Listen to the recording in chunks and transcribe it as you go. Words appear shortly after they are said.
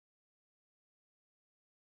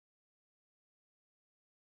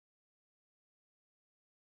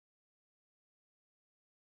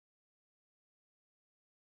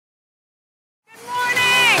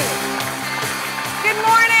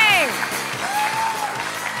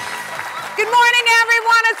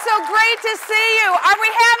It's so great to see you. Are we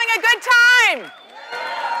having a good time?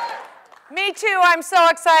 Me too. I'm so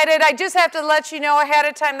excited. I just have to let you know ahead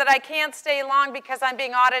of time that I can't stay long because I'm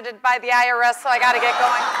being audited by the IRS, so I got to get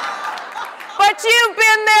going. But you've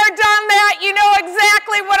been there, done that. You know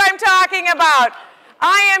exactly what I'm talking about.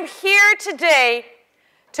 I am here today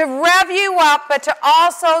to rev you up, but to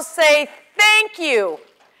also say thank you,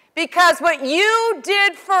 because what you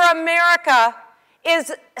did for America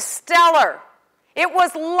is stellar. It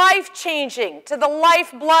was life-changing to the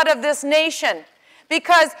lifeblood of this nation,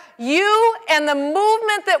 because you and the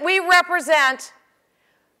movement that we represent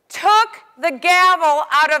took the gavel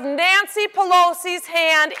out of Nancy Pelosi's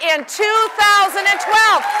hand in 2012.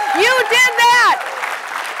 You did that.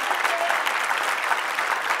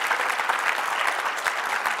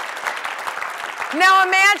 Now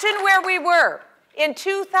imagine where we were. In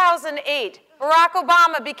 2008, Barack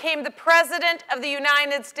Obama became the President of the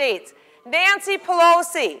United States. Nancy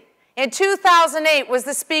Pelosi, in 2008, was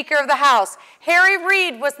the Speaker of the House. Harry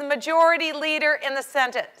Reid was the Majority Leader in the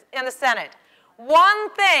Senate.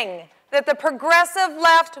 One thing that the progressive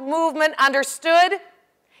left movement understood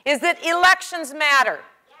is that elections matter.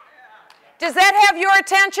 Does that have your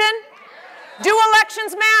attention? Do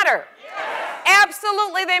elections matter?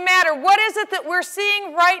 Absolutely, they matter. What is it that we're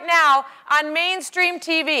seeing right now on mainstream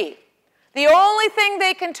TV? The only thing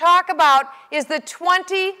they can talk about is the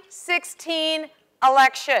 2016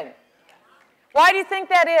 election. Why do you think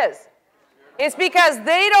that is? It's because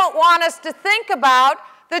they don't want us to think about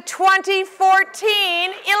the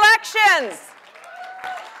 2014 elections.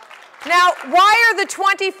 Now, why are the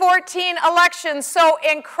 2014 elections so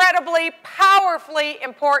incredibly, powerfully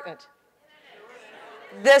important?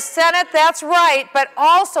 The Senate, that's right, but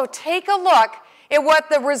also take a look at what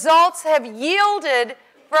the results have yielded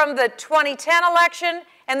from the 2010 election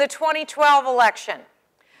and the 2012 election.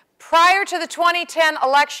 Prior to the 2010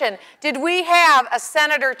 election, did we have a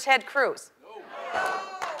Senator Ted Cruz? No.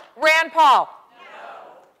 Rand Paul?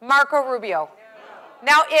 No. Marco Rubio?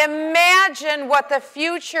 No. Now imagine what the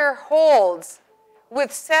future holds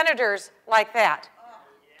with senators like that.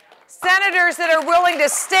 Senators that are willing to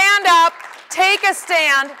stand up, take a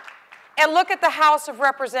stand, and look at the House of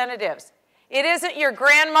Representatives. It isn't your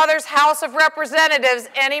grandmother's House of Representatives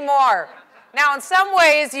anymore. Now, in some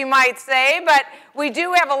ways, you might say, but we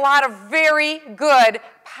do have a lot of very good,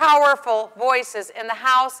 powerful voices in the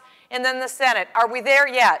House and then the Senate. Are we there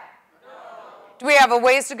yet? No. Do we have a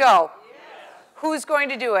ways to go? Yes. Who's going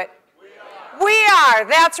to do it? We are.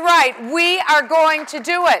 That's right. We are going to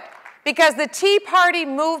do it. Because the Tea Party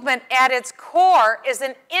movement at its core is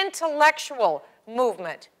an intellectual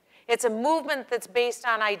movement. It's a movement that's based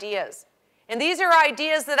on ideas. And these are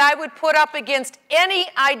ideas that I would put up against any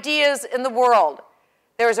ideas in the world.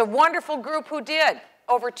 There's a wonderful group who did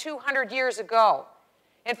over 200 years ago.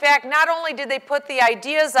 In fact, not only did they put the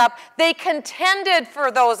ideas up, they contended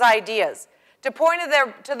for those ideas. To the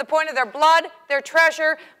point of their blood, their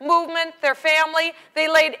treasure, movement, their family,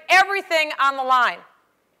 they laid everything on the line.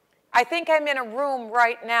 I think I'm in a room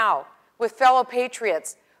right now with fellow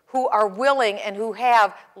patriots who are willing and who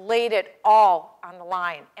have laid it all on the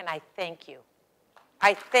line, and I thank you.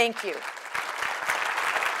 I thank you.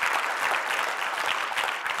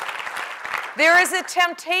 There is a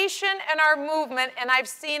temptation in our movement, and I've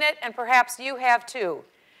seen it, and perhaps you have too,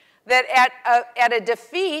 that at a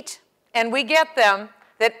defeat, and we get them,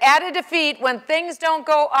 that at a defeat, when things don't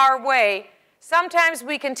go our way, sometimes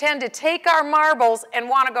we can tend to take our marbles and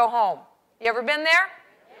want to go home. You ever been there?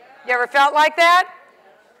 You ever felt like that?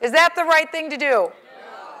 Is that the right thing to do?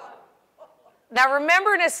 Now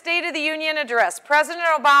remember, in his State of the Union address, President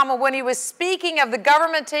Obama, when he was speaking of the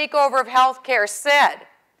government takeover of health care, said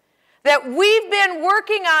that we've been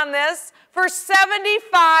working on this for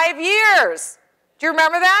 75 years. Do you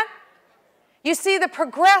remember that? You see, the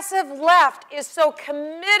progressive left is so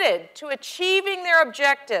committed to achieving their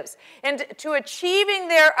objectives and to achieving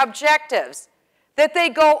their objectives that they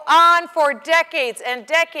go on for decades and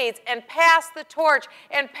decades and pass the torch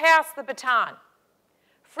and pass the baton.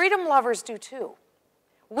 Freedom lovers do too.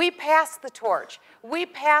 We pass the torch. We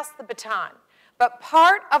pass the baton. But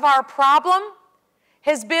part of our problem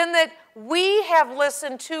has been that we have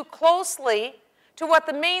listened too closely to what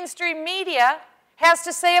the mainstream media has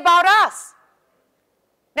to say about us.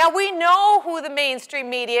 Now, we know who the mainstream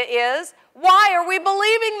media is. Why are we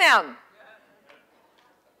believing them?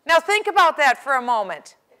 Now, think about that for a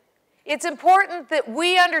moment. It's important that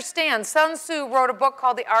we understand. Sun Tzu wrote a book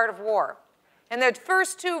called The Art of War. And the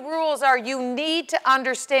first two rules are you need to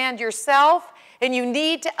understand yourself and you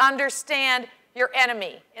need to understand your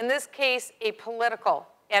enemy. In this case, a political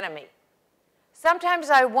enemy. Sometimes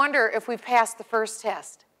I wonder if we've passed the first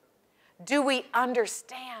test. Do we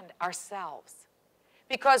understand ourselves?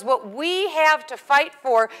 Because what we have to fight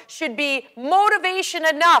for should be motivation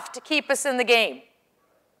enough to keep us in the game.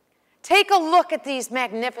 Take a look at these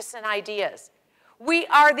magnificent ideas. We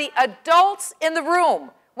are the adults in the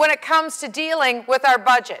room when it comes to dealing with our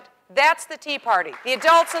budget. That's the Tea Party, the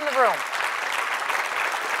adults in the room.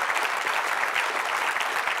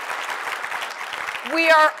 We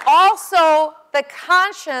are also the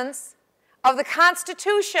conscience of the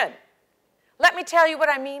Constitution. Let me tell you what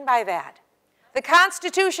I mean by that. The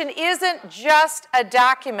Constitution isn't just a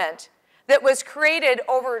document that was created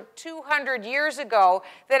over 200 years ago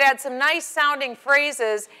that had some nice sounding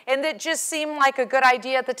phrases and that just seemed like a good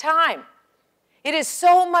idea at the time. It is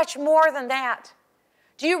so much more than that.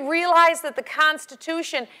 Do you realize that the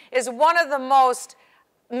Constitution is one of the most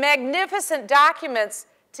magnificent documents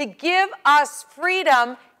to give us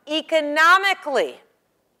freedom economically?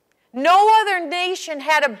 No other nation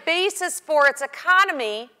had a basis for its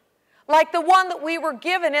economy like the one that we were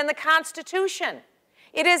given in the Constitution.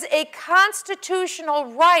 It is a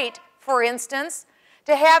constitutional right, for instance,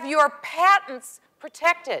 to have your patents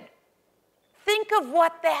protected. Think of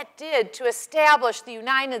what that did to establish the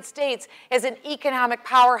United States as an economic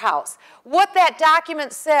powerhouse. What that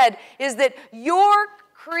document said is that your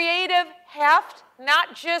creative heft,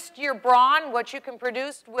 not just your brawn, what you can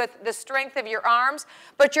produce with the strength of your arms,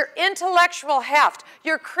 but your intellectual heft,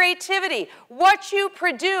 your creativity, what you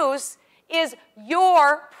produce is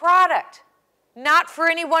your product, not for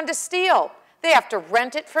anyone to steal. They have to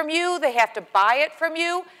rent it from you. They have to buy it from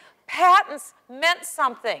you. Patents meant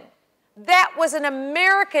something. That was an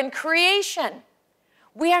American creation.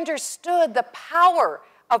 We understood the power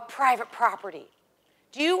of private property.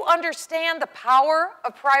 Do you understand the power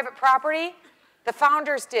of private property? The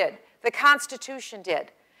founders did. The Constitution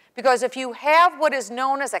did. Because if you have what is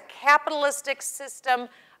known as a capitalistic system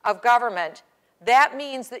of government, that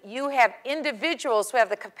means that you have individuals who have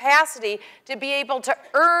the capacity to be able to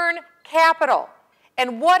earn capital.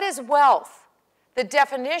 And what is wealth? The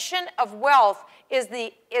definition of wealth is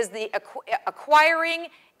the acquiring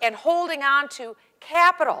and holding on to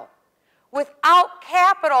capital. Without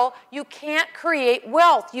capital, you can't create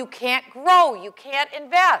wealth. You can't grow. You can't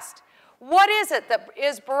invest. What is it that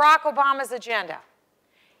is Barack Obama's agenda?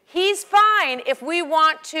 He's fine if we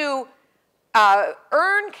want to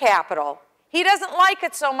earn capital. He doesn't like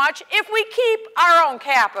it so much if we keep our own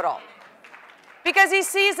capital. Because he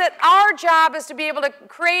sees that our job is to be able to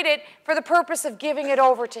create it for the purpose of giving it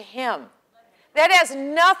over to him. That has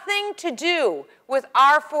nothing to do with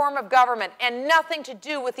our form of government and nothing to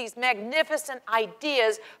do with these magnificent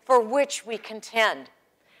ideas for which we contend.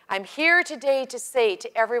 I'm here today to say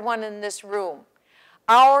to everyone in this room,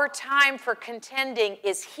 our time for contending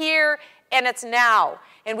is here and it's now.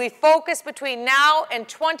 And we focus between now and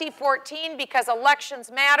 2014, because elections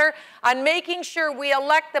matter, on making sure we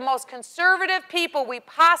elect the most conservative people we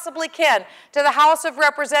possibly can to the House of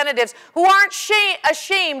Representatives who aren't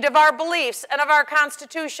ashamed of our beliefs and of our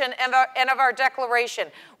Constitution and of our Declaration.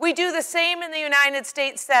 We do the same in the United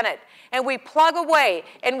States Senate. And we plug away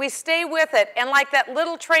and we stay with it. And like that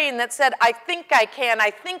little train that said, I think I can,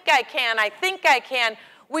 I think I can, I think I can,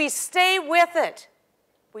 we stay with it.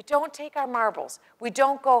 We don't take our marbles. We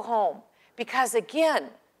don't go home. Because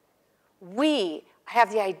again, we have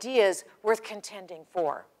the ideas worth contending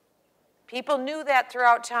for. People knew that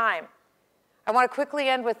throughout time. I want to quickly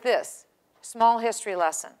end with this small history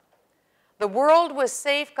lesson. The world was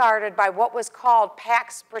safeguarded by what was called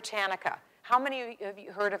Pax Britannica. How many of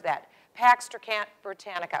you heard of that? Pax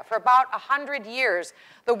Britannica. For about 100 years,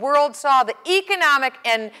 the world saw the economic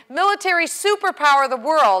and military superpower of the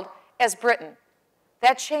world as Britain.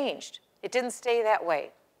 That changed. It didn't stay that way.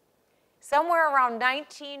 Somewhere around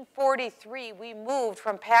 1943, we moved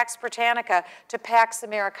from Pax Britannica to Pax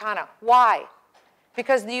Americana. Why?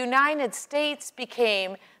 Because the United States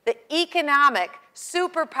became the economic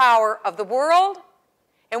superpower of the world,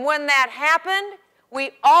 and when that happened, we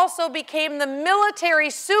also became the military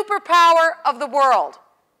superpower of the world.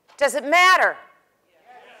 Does it matter?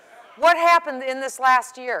 Yes. What happened in this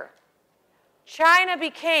last year? China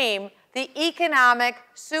became the economic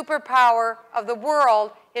superpower of the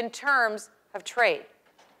world in terms of trade.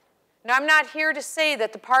 Now, I'm not here to say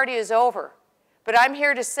that the party is over, but I'm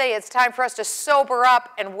here to say it's time for us to sober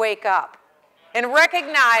up and wake up and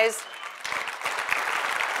recognize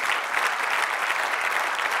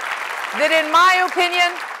that, in my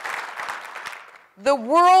opinion, the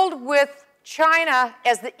world with China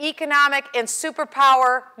as the economic and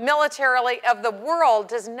superpower militarily of the world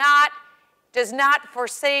does not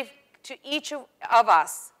forsake to each of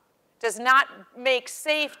us, does not make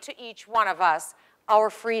safe to each one of us our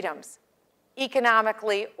freedoms.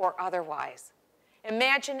 economically or otherwise.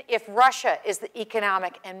 Imagine if Russia is the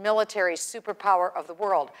economic and military superpower of the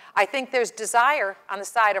world. I think there's desire on the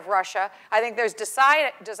side of Russia. I think there's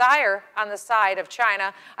desire on the side of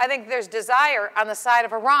China. I think there's desire on the side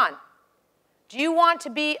of Iran. Do you want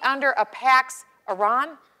to be under a Pax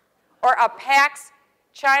Iran? Or a Pax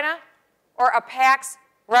China? Or a Pax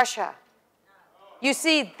Russia? You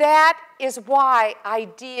see, that is why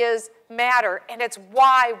ideas matter, and it's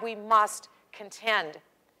why we must contend.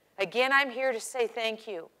 Again, I'm here to say thank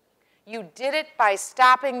you. You did it by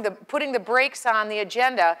putting the brakes on the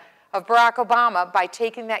agenda of Barack Obama by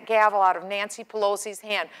taking that gavel out of Nancy Pelosi's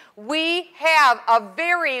hand. We have a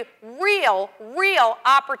very real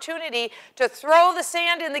opportunity to throw the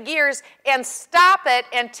sand in the gears and stop it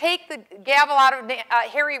and take the gavel out of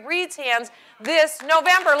Harry Reid's hands this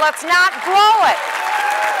November. Let's not blow it.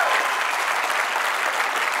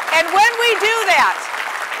 And when we do that,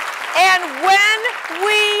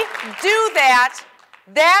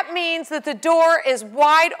 that means that the door is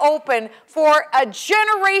wide open for a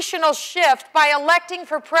generational shift by electing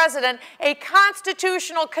for president a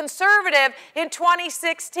constitutional conservative in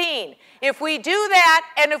 2016. If we do that,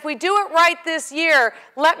 and if we do it right this year,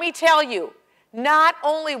 let me tell you, not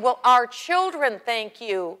only will our children thank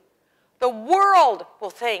you, the world will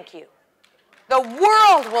thank you. The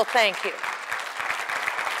world will thank you.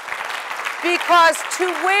 Because to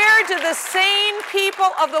where do the sane people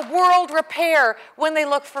of the world repair when they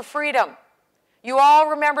look for freedom? You all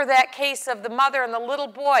remember that case of the mother and the little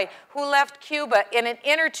boy who left Cuba in an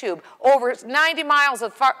inner tube over 90 miles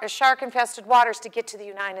of shark-infested waters to get to the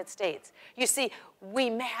United States. You see, we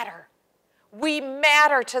matter. We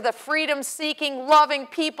matter to the freedom-seeking, loving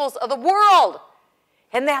peoples of the world.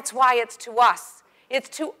 And that's why it's to us. It's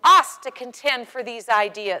to us to contend for these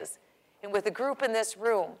ideas. And with a group in this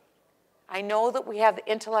room, I know that we have the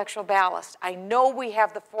intellectual ballast. I know we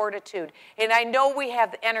have the fortitude. And I know we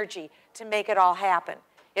have the energy to make it all happen.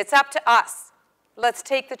 It's up to us. Let's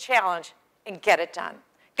take the challenge and get it done.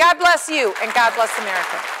 God bless you, and God bless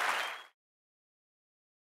America.